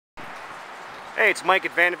Hey, it's Mike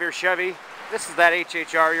at Vanderveer Chevy. This is that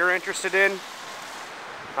HHR you're interested in.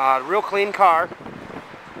 Real clean car.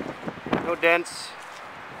 No dents,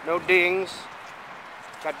 no dings.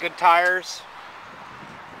 Got good tires.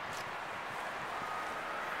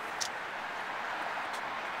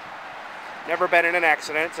 Never been in an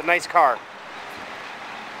accident. It's a nice car.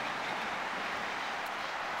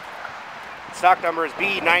 Stock number is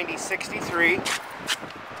B9063.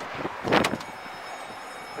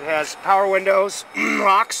 It has power windows,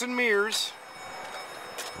 locks and mirrors.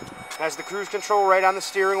 Has the cruise control right on the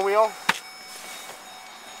steering wheel.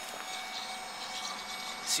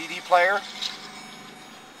 CD player.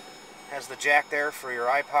 Has the jack there for your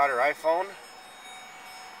iPod or iPhone.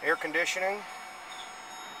 Air conditioning.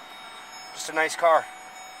 Just a nice car.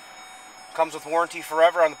 Comes with warranty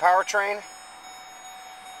forever on the powertrain.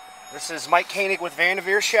 This is Mike Koenig with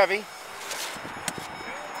Vanderveer Chevy.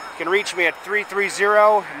 You can reach me at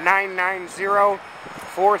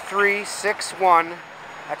 330-990-4361.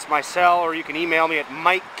 That's my cell, or you can email me at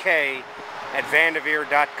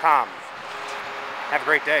mikek@vanderveer.com. Have a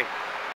great day.